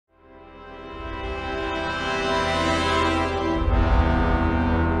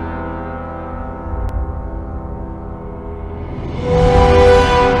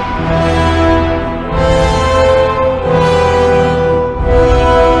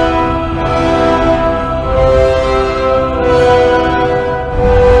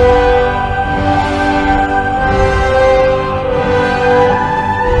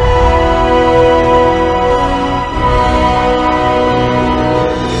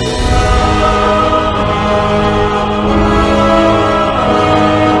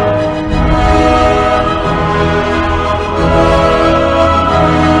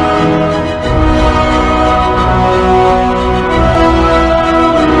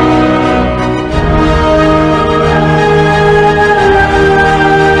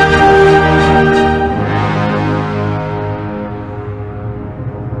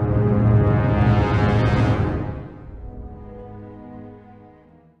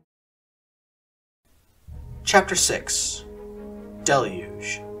Chapter 6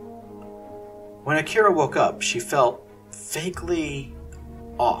 Deluge. When Akira woke up, she felt vaguely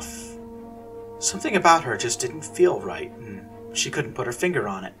off. Something about her just didn't feel right, and she couldn't put her finger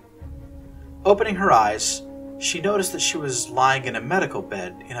on it. Opening her eyes, she noticed that she was lying in a medical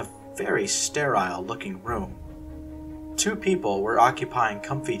bed in a very sterile-looking room. Two people were occupying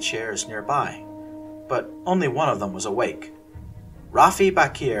comfy chairs nearby, but only one of them was awake. Rafi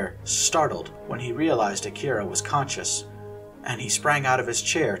Bakir startled when he realized Akira was conscious, and he sprang out of his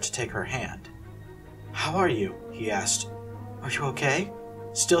chair to take her hand. "How are you?" he asked. "Are you okay?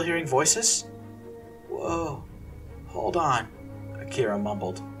 Still hearing voices?" "Whoa, hold on," Akira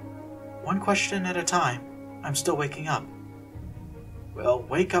mumbled. "One question at a time. I'm still waking up." "Well,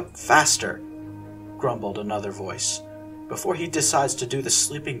 wake up faster," grumbled another voice, "before he decides to do the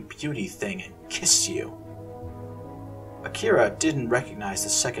Sleeping Beauty thing and kiss you." Akira didn't recognize the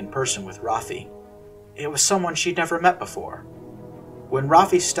second person with Rafi. It was someone she'd never met before. When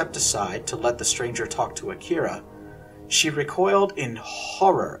Rafi stepped aside to let the stranger talk to Akira, she recoiled in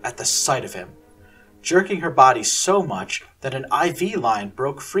horror at the sight of him, jerking her body so much that an IV line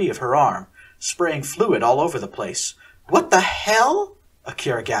broke free of her arm, spraying fluid all over the place. "What the hell?"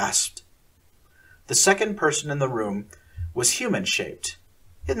 Akira gasped. The second person in the room was human-shaped,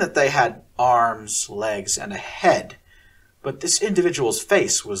 in that they had arms, legs, and a head, but this individual's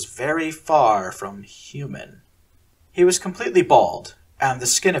face was very far from human. He was completely bald, and the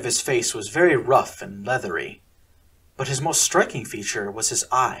skin of his face was very rough and leathery, but his most striking feature was his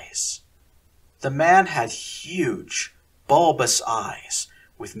eyes. The man had huge, bulbous eyes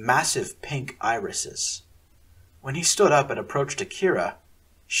with massive pink irises. When he stood up and approached Akira,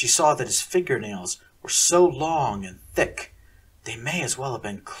 she saw that his fingernails were so long and thick, they may as well have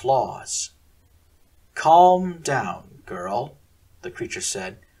been claws. "Calm down, girl," the creature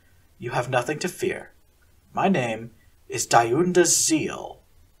said. "You have nothing to fear. My name is Dayunda Zeal.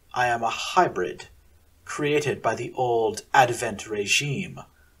 I am a hybrid, created by the old Advent regime,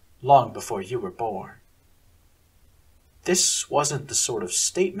 long before you were born." This wasn't the sort of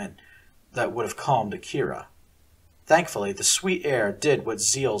statement that would have calmed Akira. Thankfully, the sweet air did what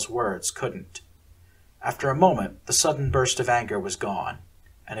Zeal's words couldn't. After a moment, the sudden burst of anger was gone,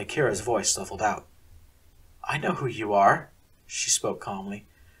 and Akira's voice leveled out. "I know who you are," she spoke calmly.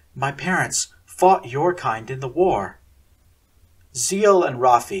 "My parents fought your kind in the war." Zeal and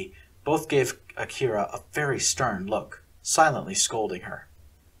Rafi both gave Akira a very stern look, silently scolding her.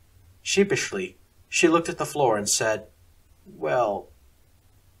 Sheepishly, she looked at the floor and said, "Well,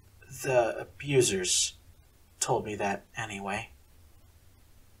 the abusers told me that anyway."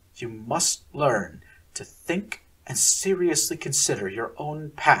 "You must learn to think and seriously consider your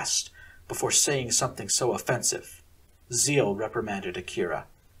own past before saying something so offensive," Zeal reprimanded Akira.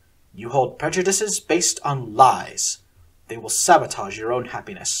 "You hold prejudices based on lies. They will sabotage your own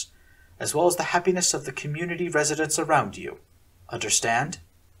happiness, as well as the happiness of the community residents around you. Understand?"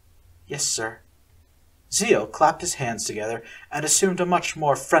 "Yes, sir." Zeal clapped his hands together and assumed a much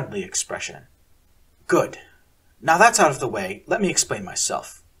more friendly expression. "Good. Now that's out of the way, let me explain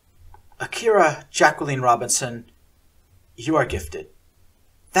myself. Akira Jacqueline Robinson, you are gifted.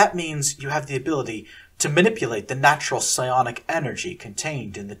 That means you have the ability to manipulate the natural psionic energy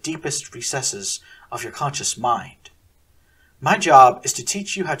contained in the deepest recesses of your conscious mind. My job is to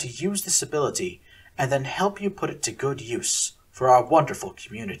teach you how to use this ability and then help you put it to good use for our wonderful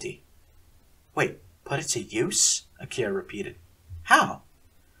community." "Wait, put it to use?" Akira repeated. "How?"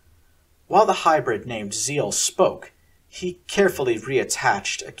 While the hybrid named Zeal spoke, he carefully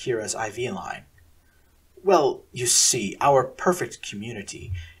reattached Akira's IV line. "Well, you see, our perfect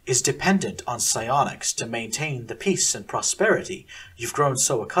community is dependent on psionics to maintain the peace and prosperity you've grown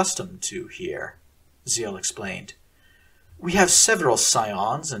so accustomed to here," Zeal explained. "We have several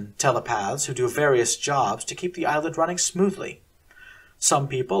psions and telepaths who do various jobs to keep the island running smoothly. Some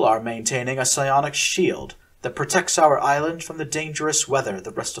people are maintaining a psionic shield that protects our island from the dangerous weather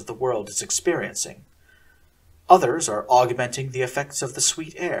the rest of the world is experiencing. Others are augmenting the effects of the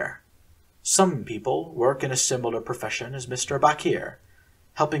sweet air. Some people work in a similar profession as Mr. Bakir,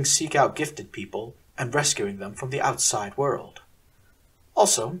 helping seek out gifted people and rescuing them from the outside world.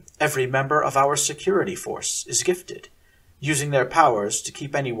 Also, every member of our security force is gifted, using their powers to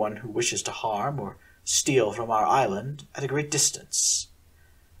keep anyone who wishes to harm or steal from our island at a great distance.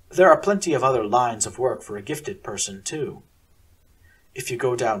 There are plenty of other lines of work for a gifted person, too. If you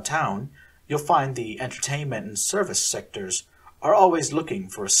go downtown, you'll find the entertainment and service sectors are always looking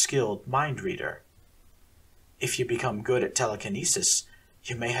for a skilled mind reader. If you become good at telekinesis,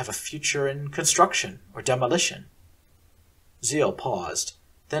 you may have a future in construction or demolition." Zeal paused,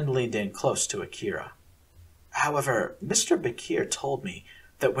 then leaned in close to Akira. However, Mr. Bakir told me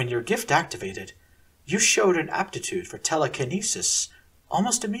that when your gift activated, you showed an aptitude for telekinesis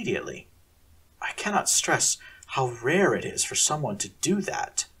almost immediately. I cannot stress how rare it is for someone to do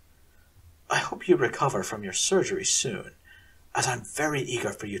that. I hope you recover from your surgery soon, as I'm very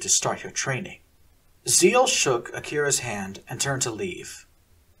eager for you to start your training." Zeal shook Akira's hand and turned to leave.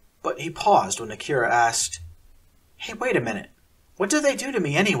 But he paused when Akira asked, "Hey, wait a minute. What do they do to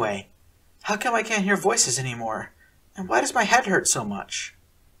me anyway? How come I can't hear voices anymore? And why does my head hurt so much?"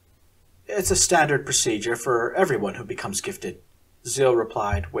 "It's a standard procedure for everyone who becomes gifted," Zeal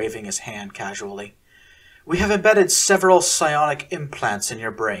replied, waving his hand casually. "We have embedded several psionic implants in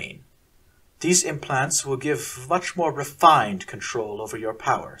your brain. These implants will give much more refined control over your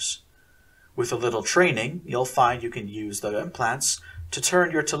powers. With a little training, you'll find you can use the implants to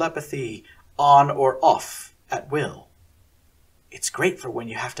turn your telepathy on or off at will." "It's great for when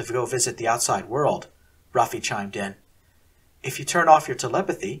you have to go visit the outside world," Rafi chimed in. "If you turn off your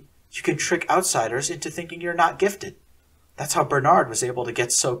telepathy, you can trick outsiders into thinking you're not gifted. That's how Bernard was able to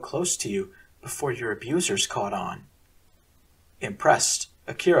get so close to you before your abusers caught on." Impressed,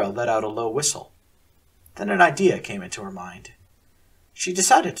 Akira let out a low whistle. Then an idea came into her mind. She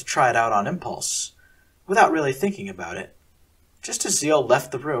decided to try it out on impulse, without really thinking about it. Just as Zeal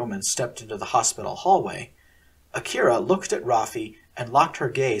left the room and stepped into the hospital hallway, Akira looked at Rafi and locked her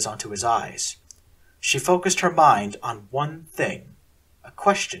gaze onto his eyes. She focused her mind on one thing, a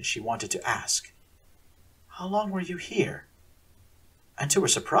question she wanted to ask. "How long were you here?" And to her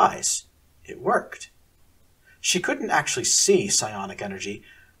surprise, it worked. She couldn't actually see psionic energy,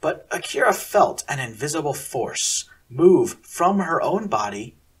 but Akira felt an invisible force move from her own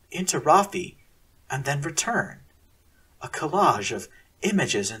body into Rafi and then return. A collage of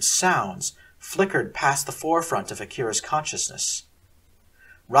images and sounds flickered past the forefront of Akira's consciousness.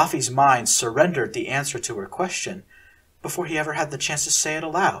 Rafi's mind surrendered the answer to her question before he ever had the chance to say it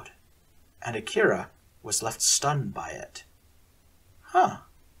aloud, and Akira was left stunned by it. "Huh,"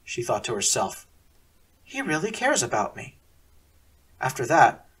 she thought to herself. "He really cares about me." After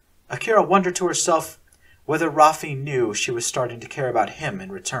that, Akira wondered to herself whether Rafi knew she was starting to care about him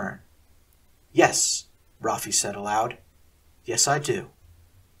in return. "Yes," Rafi said aloud. "Yes, I do."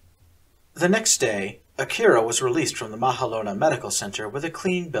 The next day, Akira was released from the Mahalona Medical Center with a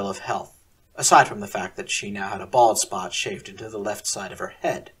clean bill of health, aside from the fact that she now had a bald spot shaved into the left side of her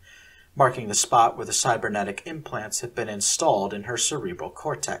head, marking the spot where the cybernetic implants had been installed in her cerebral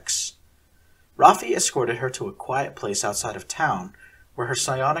cortex. Rafi escorted her to a quiet place outside of town where her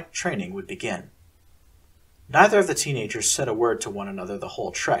psionic training would begin. Neither of the teenagers said a word to one another the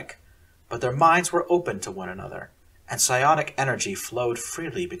whole trek, but their minds were open to one another, and psionic energy flowed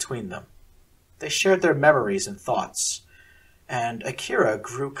freely between them. They shared their memories and thoughts, and Akira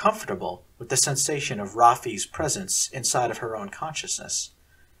grew comfortable with the sensation of Rafi's presence inside of her own consciousness.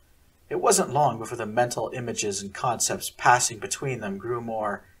 It wasn't long before the mental images and concepts passing between them grew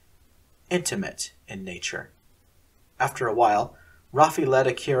more intimate in nature. After a while, Rafi led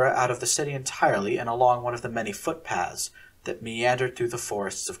Akira out of the city entirely and along one of the many footpaths that meandered through the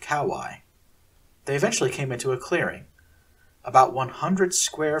forests of Kauai. They eventually came into a clearing. About 100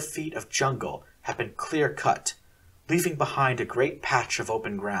 square feet of jungle had been clear-cut, leaving behind a great patch of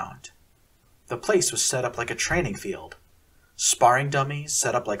open ground. The place was set up like a training field. Sparring dummies,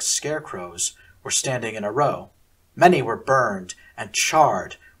 set up like scarecrows, were standing in a row. Many were burned and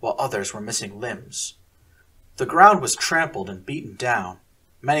charred, while others were missing limbs. The ground was trampled and beaten down.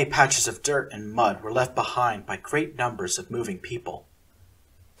 Many patches of dirt and mud were left behind by great numbers of moving people.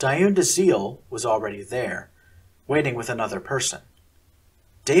 Dayunda Zeal was already there, waiting with another person.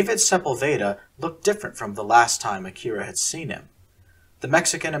 David Sepulveda looked different from the last time Akira had seen him. The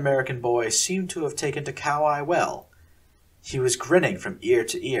Mexican-American boy seemed to have taken to Kauai well. He was grinning from ear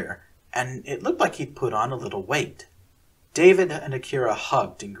to ear, and it looked like he'd put on a little weight. David and Akira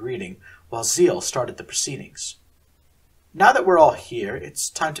hugged in greeting, while Zeal started the proceedings. "Now that we're all here, it's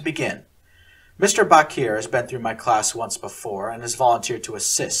time to begin. Mr. Bakir has been through my class once before and has volunteered to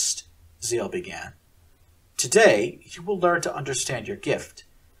assist," Zeal began. "Today, you will learn to understand your gift,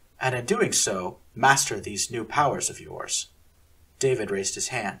 and in doing so, master these new powers of yours." David raised his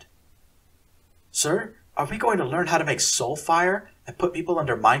hand. "Sir, are we going to learn how to make soul fire and put people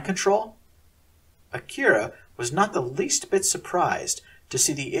under mind control?" Akira was not the least bit surprised to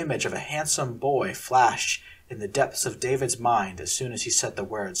see the image of a handsome boy flash in the depths of David's mind as soon as he said the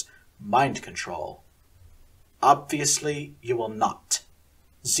words, "mind control." "Obviously, you will not."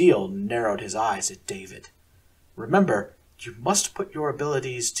 Zeal narrowed his eyes at David. "Remember, you must put your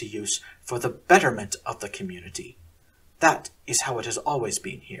abilities to use for the betterment of the community. That is how it has always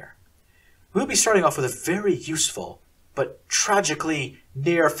been here. We'll be starting off with a very useful, but tragically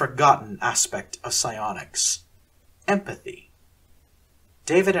near-forgotten aspect of psionics: empathy.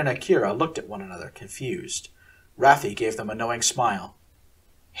 David and Akira looked at one another, confused. Raffi gave them a knowing smile.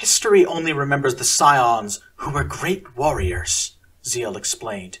 History only remembers the scions who were great warriors, Zeal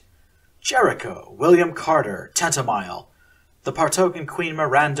explained. Jericho, William Carter, Tentamile, the Partogan Queen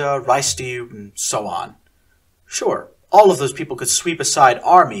Miranda, Reistu, and so on. Sure, all of those people could sweep aside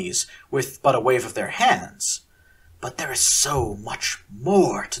armies with but a wave of their hands. But there is so much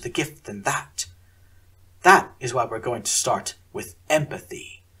more to the gift than that. That is why we're going to start with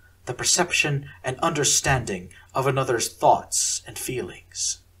empathy, the perception and understanding of another's thoughts and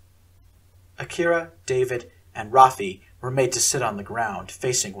feelings. Akira, David, and Raffi were made to sit on the ground,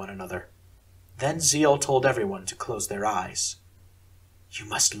 facing one another. Then Zeal told everyone to close their eyes. You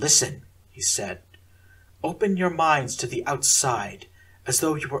must listen, he said. Open your minds to the outside, as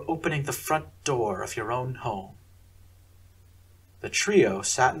though you were opening the front door of your own home. The trio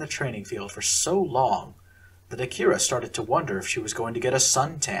sat in the training field for so long that Akira started to wonder if she was going to get a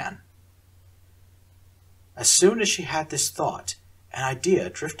suntan. As soon as she had this thought, an idea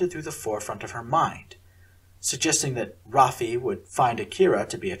drifted through the forefront of her mind, suggesting that Raffi would find Akira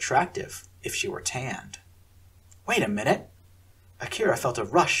to be attractive if she were tanned. Wait a minute! Akira felt a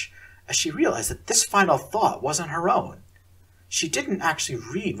rush as she realized that this final thought wasn't her own. She didn't actually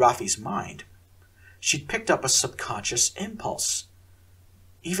read Raffi's mind. She'd picked up a subconscious impulse.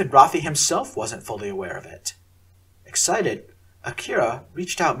 Even Raffi himself wasn't fully aware of it. Excited, Akira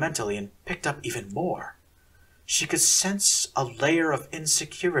reached out mentally and picked up even more. She could sense a layer of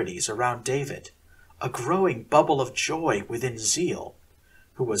insecurities around David, a growing bubble of joy within Zeal,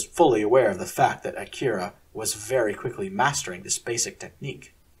 who was fully aware of the fact that Akira was very quickly mastering this basic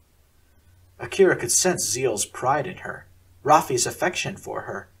technique. Akira could sense Zeal's pride in her, Raffi's affection for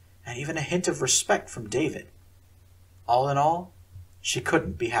her, and even a hint of respect from David. All in all, she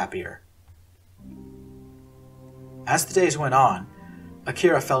couldn't be happier. As the days went on,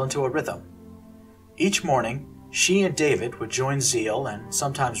 Akira fell into a rhythm. Each morning, she and David would join Zeal and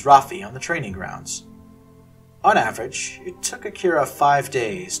sometimes Raffi on the training grounds. On average, it took Akira 5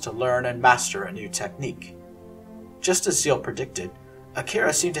 days to learn and master a new technique. Just as Zeal predicted,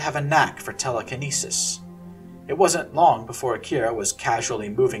 Akira seemed to have a knack for telekinesis. It wasn't long before Akira was casually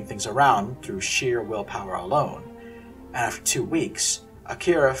moving things around through sheer willpower alone, and after 2 weeks,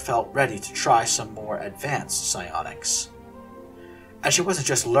 Akira felt ready to try some more advanced psionics. And she wasn't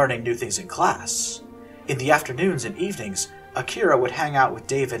just learning new things in class. In the afternoons and evenings, Akira would hang out with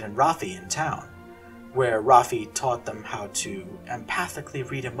David and Raffi in town, where Raffi taught them how to empathically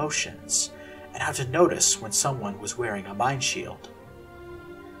read emotions and how to notice when someone was wearing a mind shield.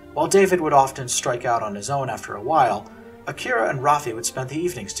 While David would often strike out on his own after a while, Akira and Raffi would spend the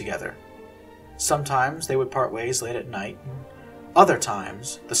evenings together. Sometimes they would part ways late at night, and other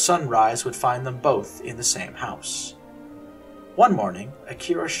times the sunrise would find them both in the same house. One morning,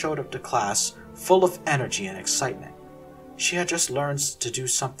 Akira showed up to class full of energy and excitement. She had just learned to do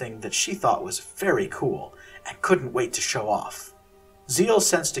something that she thought was very cool and couldn't wait to show off. Zeal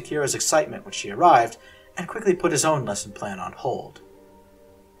sensed Akira's excitement when she arrived and quickly put his own lesson plan on hold.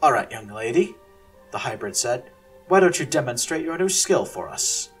 "All right, young lady," the hybrid said, "why don't you demonstrate your new skill for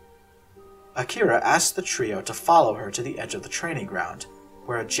us?" Akira asked the trio to follow her to the edge of the training ground,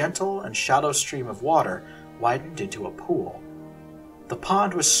 where a gentle and shallow stream of water widened into a pool. The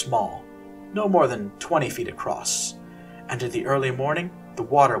pond was small, no more than 20 feet across, and in the early morning, the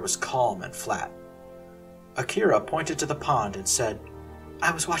water was calm and flat. Akira pointed to the pond and said,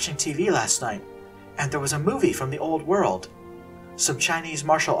 "I was watching TV last night, and there was a movie from the old world. Some Chinese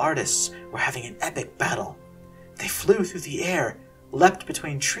martial artists were having an epic battle. They flew through the air, leapt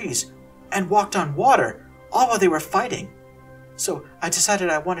between trees, and walked on water, all while they were fighting. So I decided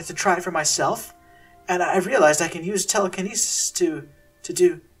I wanted to try it for myself, and I realized I can use telekinesis to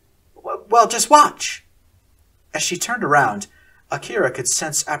do... well, just watch." As she turned around, Akira could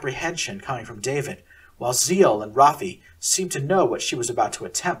sense apprehension coming from David, while Zeal and Raffi seemed to know what she was about to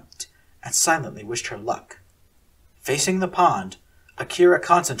attempt, and silently wished her luck. Facing the pond, Akira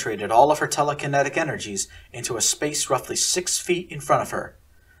concentrated all of her telekinetic energies into a space roughly 6 feet in front of her.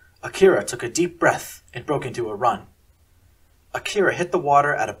 Akira took a deep breath and broke into a run. Akira hit the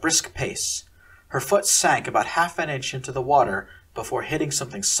water at a brisk pace. Her foot sank about half an inch into the water before hitting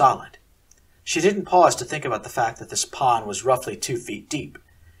something solid. She didn't pause to think about the fact that this pond was roughly 2 feet deep.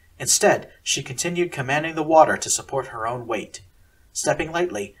 Instead, she continued commanding the water to support her own weight. Stepping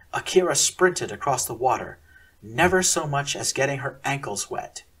lightly, Akira sprinted across the water, never so much as getting her ankles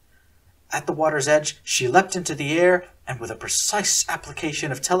wet. At the water's edge, she leapt into the air and with a precise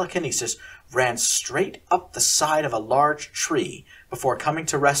application of telekinesis ran straight up the side of a large tree before coming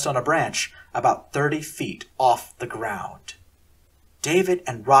to rest on a branch about 30 feet off the ground. David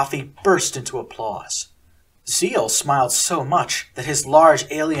and Rafi burst into applause. Zeal smiled so much that his large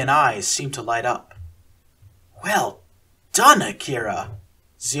alien eyes seemed to light up. "Well done, Akira!"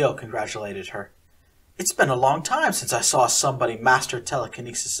 Zeal congratulated her. "It's been a long time since I saw somebody master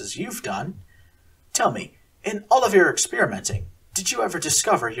telekinesis as you've done. Tell me, in all of your experimenting, did you ever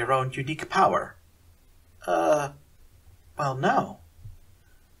discover your own unique power?" Well, no."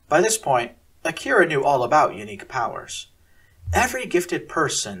 By this point, Akira knew all about unique powers. Every gifted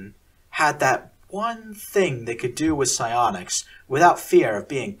person had that one thing they could do with psionics without fear of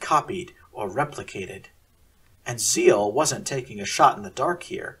being copied or replicated. And Zeal wasn't taking a shot in the dark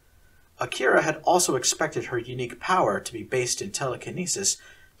here. Akira had also expected her unique power to be based in telekinesis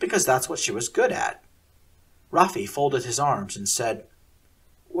because that's what she was good at. Rafi folded his arms and said,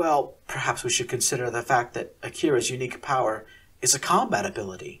 "Well, perhaps we should consider the fact that Akira's unique power is a combat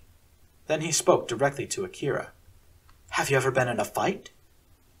ability." Then he spoke directly to Akira. "Have you ever been in a fight?"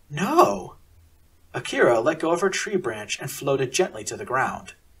 "No." Akira let go of her tree branch and floated gently to the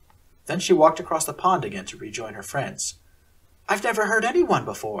ground. Then she walked across the pond again to rejoin her friends. "I've never heard anyone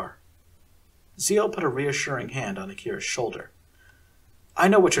before." Zeal put a reassuring hand on Akira's shoulder. "I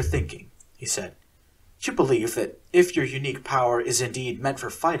know what you're thinking," he said. "You believe that if your unique power is indeed meant for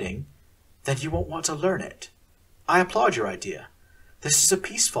fighting, then you won't want to learn it. I applaud your idea. This is a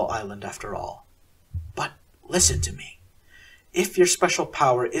peaceful island after all. But listen to me. If your special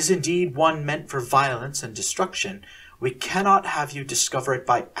power is indeed one meant for violence and destruction, we cannot have you discover it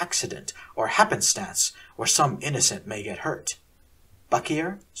by accident or happenstance where some innocent may get hurt.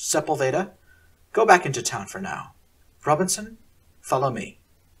 Bakir, Sepulveda, go back into town for now. Robinson, follow me."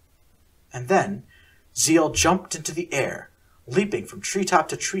 And then Zeal jumped into the air, leaping from treetop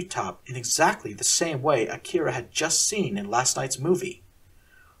to treetop in exactly the same way Akira had just seen in last night's movie.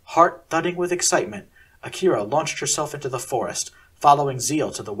 Heart thudding with excitement, Akira launched herself into the forest, following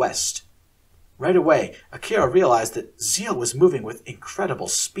Zeal to the west. Right away, Akira realized that Zeal was moving with incredible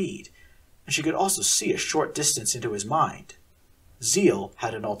speed, and she could also see a short distance into his mind. Zeal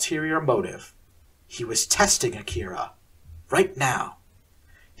had an ulterior motive. He was testing Akira. Right now.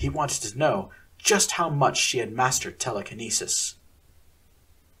 He wanted to know just how much she had mastered telekinesis.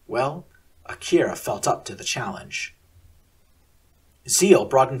 Well, Akira felt up to the challenge. Zeal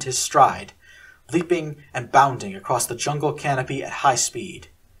broadened his stride, leaping and bounding across the jungle canopy at high speed.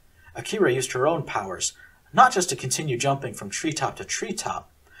 Akira used her own powers, not just to continue jumping from treetop to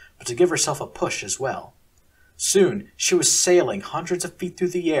treetop, but to give herself a push as well. Soon, she was sailing hundreds of feet through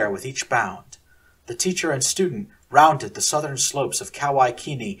the air with each bound. The teacher and student rounded the southern slopes of Kauai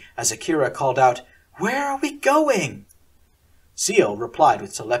as Akira called out, "Where are we going?" Zeal replied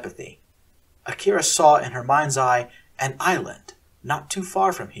with telepathy. Akira saw in her mind's eye an island, not too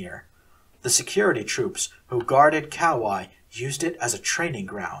far from here. The security troops who guarded Kauai used it as a training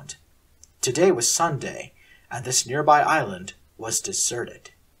ground. Today was Sunday, and this nearby island was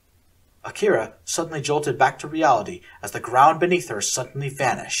deserted. Akira suddenly jolted back to reality as the ground beneath her suddenly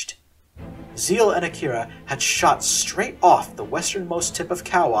vanished. Zeal and Akira had shot straight off the westernmost tip of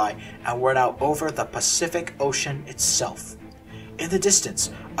Kauai and were now over the Pacific Ocean itself. In the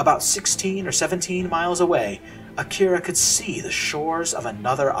distance, about 16 or 17 miles away, Akira could see the shores of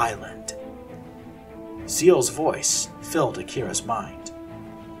another island. Zeal's voice filled Akira's mind.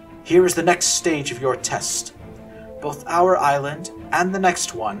 "Here is the next stage of your test. Both our island and the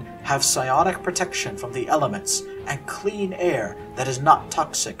next one have psionic protection from the elements and clean air that is not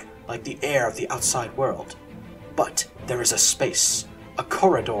toxic like the air of the outside world. But there is a space, a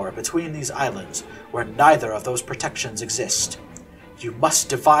corridor between these islands where neither of those protections exist. You must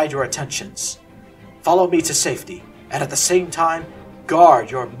divide your attentions. Follow me to safety, and at the same time,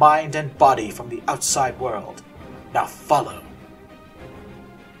 guard your mind and body from the outside world. Now follow."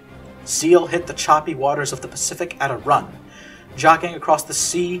 Zeal hit the choppy waters of the Pacific at a run, jogging across the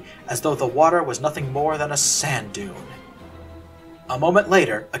sea as though the water was nothing more than a sand dune. A moment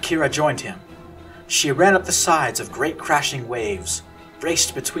later, Akira joined him. She ran up the sides of great crashing waves,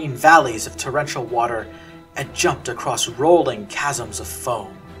 raced between valleys of torrential water, and jumped across rolling chasms of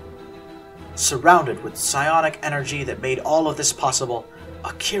foam. Surrounded with psionic energy that made all of this possible,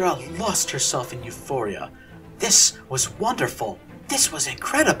 Akira lost herself in euphoria. This was wonderful! This was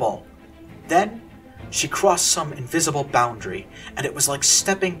incredible! Then, she crossed some invisible boundary, and it was like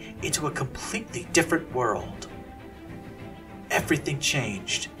stepping into a completely different world. Everything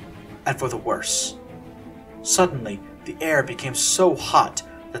changed, and for the worse. Suddenly, the air became so hot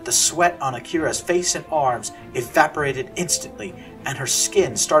that the sweat on Akira's face and arms evaporated instantly, and her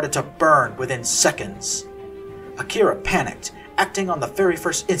skin started to burn within seconds. Akira panicked, acting on the very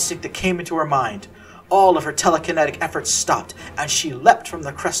first instinct that came into her mind. All of her telekinetic efforts stopped, and she leapt from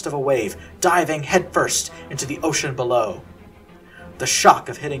the crest of a wave, diving headfirst into the ocean below. The shock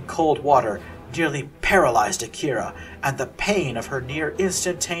of hitting cold water nearly paralyzed Akira, and the pain of her near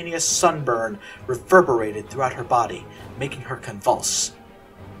instantaneous sunburn reverberated throughout her body, making her convulse.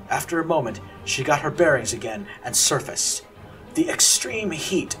 After a moment, she got her bearings again and surfaced. The extreme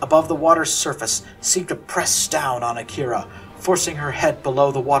heat above the water's surface seemed to press down on Akira, forcing her head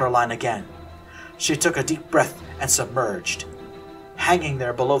below the waterline again. She took a deep breath and submerged. Hanging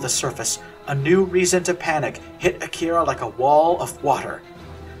there below the surface, a new reason to panic hit Akira like a wall of water.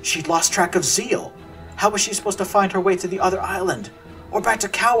 She'd lost track of Zeal. How was she supposed to find her way to the other island? Or back to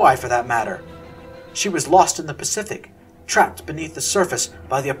Kauai, for that matter? She was lost in the Pacific, trapped beneath the surface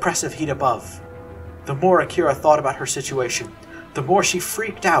by the oppressive heat above. The more Akira thought about her situation, the more she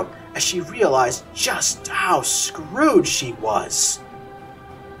freaked out as she realized just how screwed she was.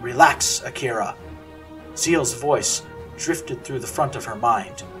 "Relax, Akira." Zeal's voice drifted through the front of her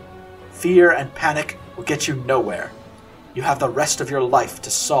mind. "Fear and panic will get you nowhere. You have the rest of your life to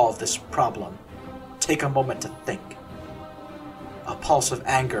solve this problem. Take a moment to think." A pulse of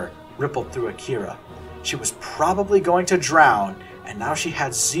anger rippled through Akira. She was probably going to drown, and now she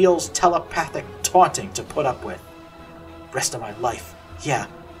had Zeal's telepathic taunting to put up with. Rest of my life. Yeah,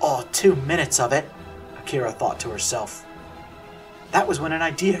 all 2 minutes of it, Akira thought to herself. That was when an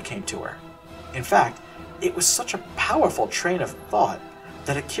idea came to her. In fact, it was such a powerful train of thought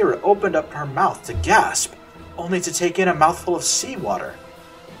that Akira opened up her mouth to gasp, only to take in a mouthful of seawater.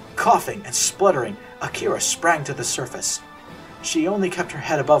 Coughing and spluttering, Akira sprang to the surface. She only kept her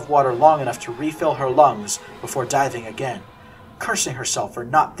head above water long enough to refill her lungs before diving again, cursing herself for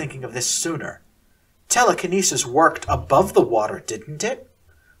not thinking of this sooner. Telekinesis worked above the water, didn't it?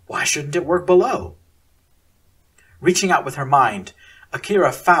 Why shouldn't it work below? Reaching out with her mind,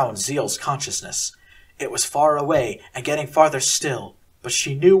 Akira found Zeal's consciousness. It was far away and getting farther still, but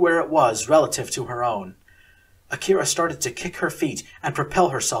she knew where it was relative to her own. Akira started to kick her feet and propel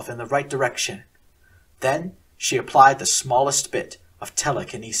herself in the right direction. Then she applied the smallest bit of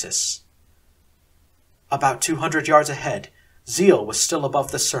telekinesis. About 200 yards ahead, Zeal was still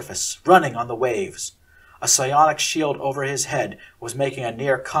above the surface, running on the waves. A psionic shield over his head was making a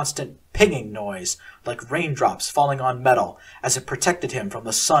near-constant pinging noise, like raindrops falling on metal, as it protected him from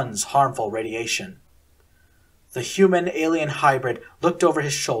the sun's harmful radiation. The human-alien hybrid looked over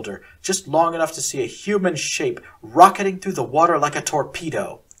his shoulder, just long enough to see a human shape rocketing through the water like a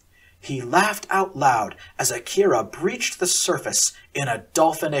torpedo. He laughed out loud as Akira breached the surface in a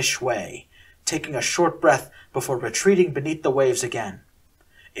dolphinish way, taking a short breath before retreating beneath the waves again.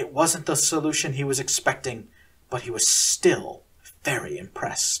 It wasn't the solution he was expecting, but he was still very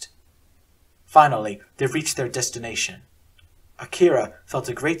impressed. Finally, they reached their destination. Akira felt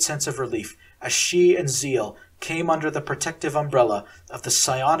a great sense of relief as she and Zeal came under the protective umbrella of the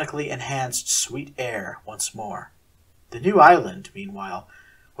psionically enhanced sweet air once more. The new island, meanwhile,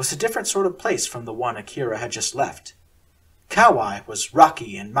 was a different sort of place from the one Akira had just left. Kauai was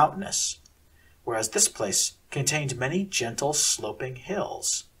rocky and mountainous, whereas this place contained many gentle sloping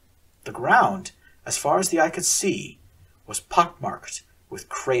hills. The ground, as far as the eye could see, was pockmarked with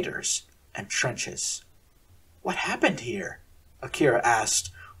craters and trenches. "What happened here?" Akira asked,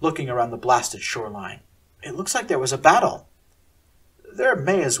 looking around the blasted shoreline. "It looks like there was a battle." "There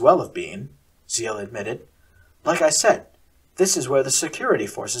may as well have been," Zeal admitted. "Like I said, this is where the security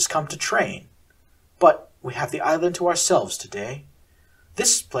forces come to train. But we have the island to ourselves today.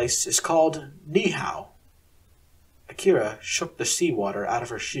 This place is called Nihao." Akira shook the seawater out of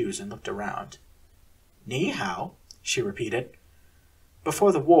her shoes and looked around. "Nihao?" she repeated.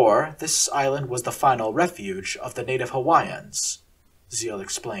 "Before the war, this island was the final refuge of the native Hawaiians," Zeal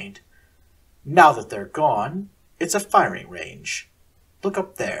explained. "Now that they're gone, it's a firing range. Look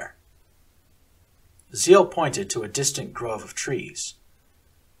up there." Zeal pointed to a distant grove of trees.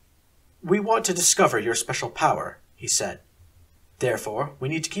 "We want to discover your special power," he said. "Therefore, we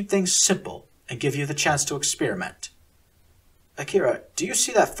need to keep things simple and give you the chance to experiment. Akira, do you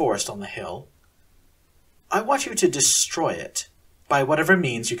see that forest on the hill? I want you to destroy it, by whatever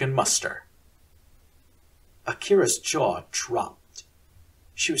means you can muster." Akira's jaw dropped.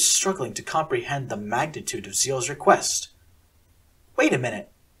 She was struggling to comprehend the magnitude of Zeal's request. "Wait a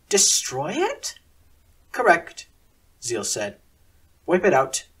minute. Destroy it?" "Correct," Zeal said. "Wipe it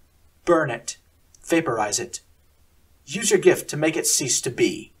out. Burn it. Vaporize it. Use your gift to make it cease to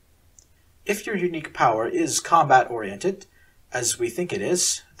be. If your unique power is combat-oriented, as we think it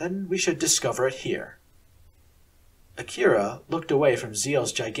is, then we should discover it here." Akira looked away from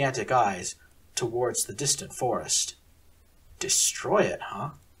Zeal's gigantic eyes towards the distant forest. Destroy it,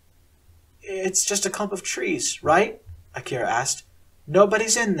 huh? It's just a clump of trees, right? Akira asked.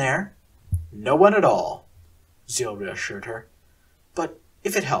 Nobody's in there. No one at all, Zeal reassured her. But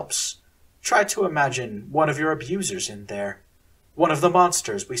if it helps, try to imagine one of your abusers in there. One of the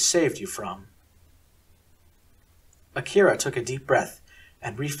monsters we saved you from. Akira took a deep breath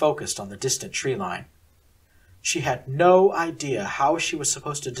and refocused on the distant tree line. She had no idea how she was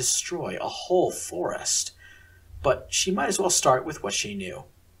supposed to destroy a whole forest, but she might as well start with what she knew.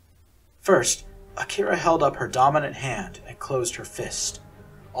 First, Akira held up her dominant hand and closed her fist,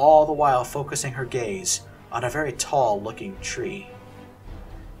 all the while focusing her gaze on a very tall-looking tree.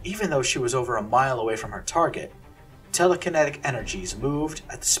 Even though she was over a mile away from her target, telekinetic energies moved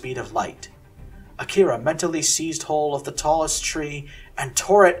at the speed of light. Akira mentally seized hold of the tallest tree and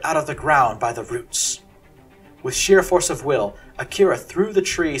tore it out of the ground by the roots. With sheer force of will, Akira threw the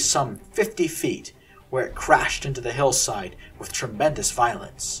tree some 50 feet, where it crashed into the hillside with tremendous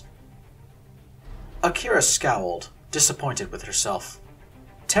violence. Akira scowled, disappointed with herself.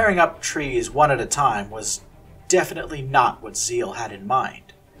 Tearing up trees one at a time was definitely not what Zeal had in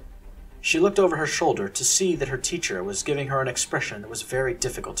mind. She looked over her shoulder to see that her teacher was giving her an expression that was very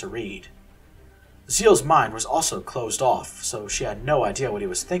difficult to read. Zeal's mind was also closed off, so she had no idea what he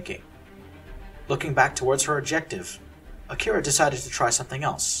was thinking. Looking back towards her objective, Akira decided to try something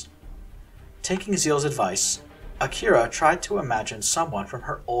else. Taking Zeal's advice, Akira tried to imagine someone from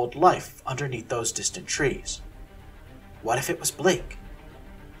her old life underneath those distant trees. What if it was Blake?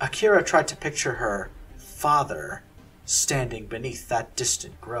 Akira tried to picture her father standing beneath that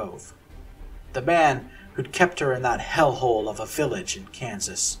distant grove. The man who'd kept her in that hellhole of a village in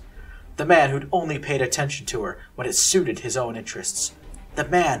Kansas. The man who'd only paid attention to her when it suited his own interests. The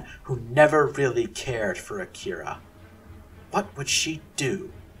man who never really cared for Akira. What would she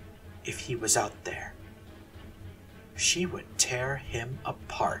do if he was out there? She would tear him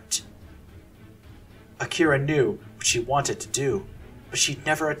apart. Akira knew what she wanted to do, but she'd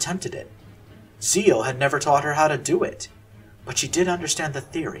never attempted it. Zeal had never taught her how to do it, but she did understand the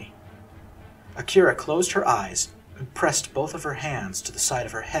theory. Akira closed her eyes and pressed both of her hands to the side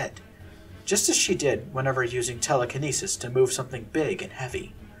of her head, just as she did whenever using telekinesis to move something big and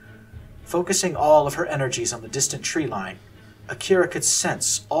heavy. Focusing all of her energies on the distant tree line, Akira could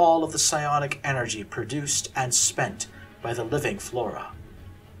sense all of the psionic energy produced and spent by the living flora.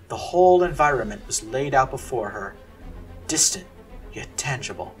 The whole environment was laid out before her, distant yet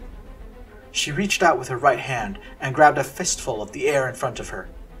tangible. She reached out with her right hand and grabbed a fistful of the air in front of her.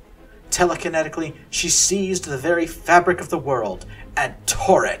 Telekinetically, she seized the very fabric of the world and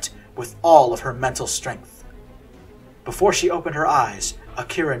tore it with all of her mental strength. Before she opened her eyes,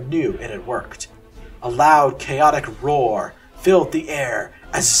 Akira knew it had worked. A loud, chaotic roar filled the air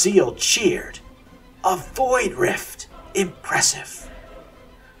as Zeal cheered. A void rift! Impressive!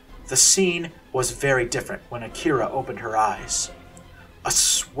 The scene was very different when Akira opened her eyes. A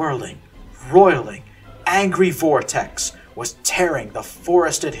swirling, roiling, angry vortex was tearing the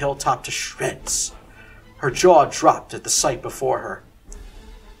forested hilltop to shreds. Her jaw dropped at the sight before her.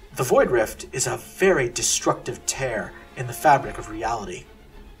 The void rift is a very destructive tear in the fabric of reality.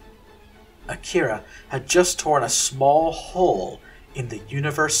 Akira had just torn a small hole in the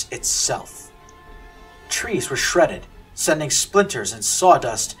universe itself. Trees were shredded, sending splinters and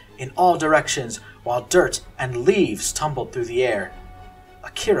sawdust in all directions while dirt and leaves tumbled through the air.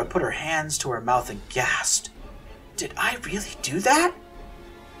 Akira put her hands to her mouth and gasped. Did I really do that?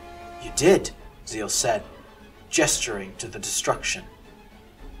 You did, Zeal said, gesturing to the destruction.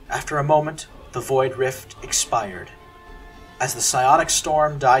 After a moment, the void rift expired. As the psionic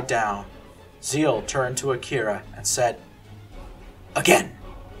storm died down, Zeal turned to Akira and said, Again!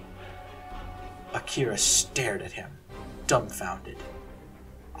 Akira stared at him, dumbfounded.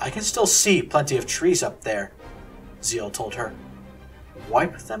 I can still see plenty of trees up there, Zeal told her.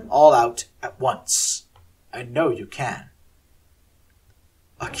 Wipe them all out at once. I know you can.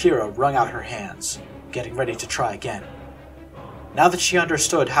 Akira wrung out her hands, getting ready to try again. Now that she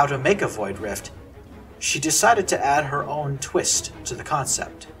understood how to make a void rift, she decided to add her own twist to the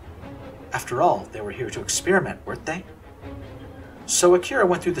concept. After all, they were here to experiment, weren't they? So Akira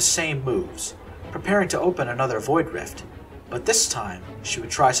went through the same moves, preparing to open another void rift, but this time she would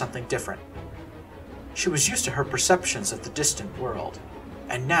try something different. She was used to her perceptions of the distant world,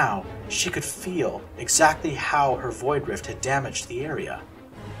 and now she could feel exactly how her void rift had damaged the area.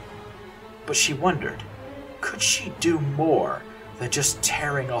 But she wondered, could she do more than just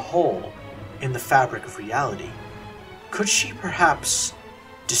tearing a hole in the fabric of reality? Could she perhaps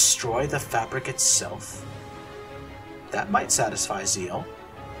destroy the fabric itself? That might satisfy Zeal.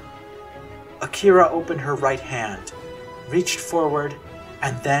 Akira opened her right hand, reached forward,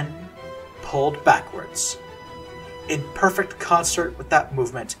 and then pulled backwards. In perfect concert with that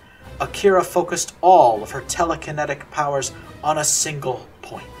movement, Akira focused all of her telekinetic powers on a single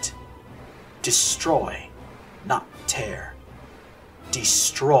point. Destroy, not tear.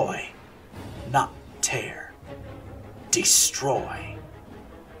 Destroy, not tear. Destroy.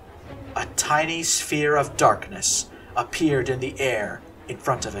 A tiny sphere of darkness appeared in the air in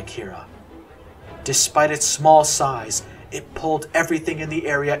front of Akira. Despite its small size, it pulled everything in the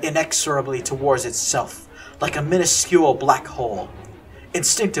area inexorably towards itself, like a minuscule black hole.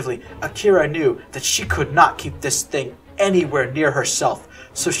 Instinctively, Akira knew that she could not keep this thing anywhere near herself,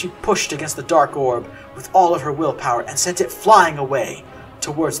 so she pushed against the dark orb with all of her willpower and sent it flying away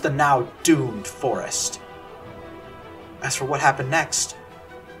towards the now doomed forest. As for what happened next,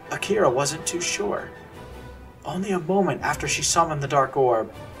 Akira wasn't too sure. Only a moment after she summoned the dark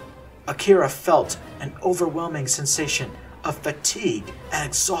orb, Akira felt an overwhelming sensation of fatigue and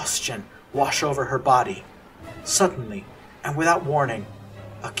exhaustion wash over her body. Suddenly, and without warning,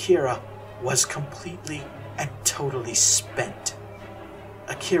 Akira was completely and totally spent.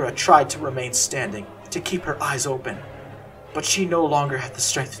 Akira tried to remain standing, to keep her eyes open, but she no longer had the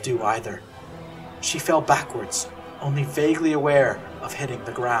strength to do either. She fell backwards, only vaguely aware of hitting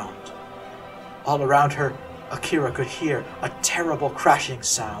the ground. All around her, Akira could hear a terrible crashing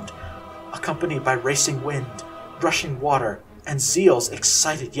sound, accompanied by racing wind, rushing water, and Zeal's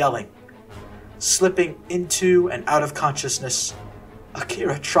excited yelling. Slipping into and out of consciousness,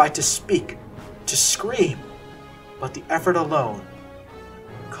 Akira tried to speak, to scream, but the effort alone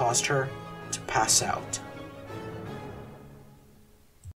caused her to pass out.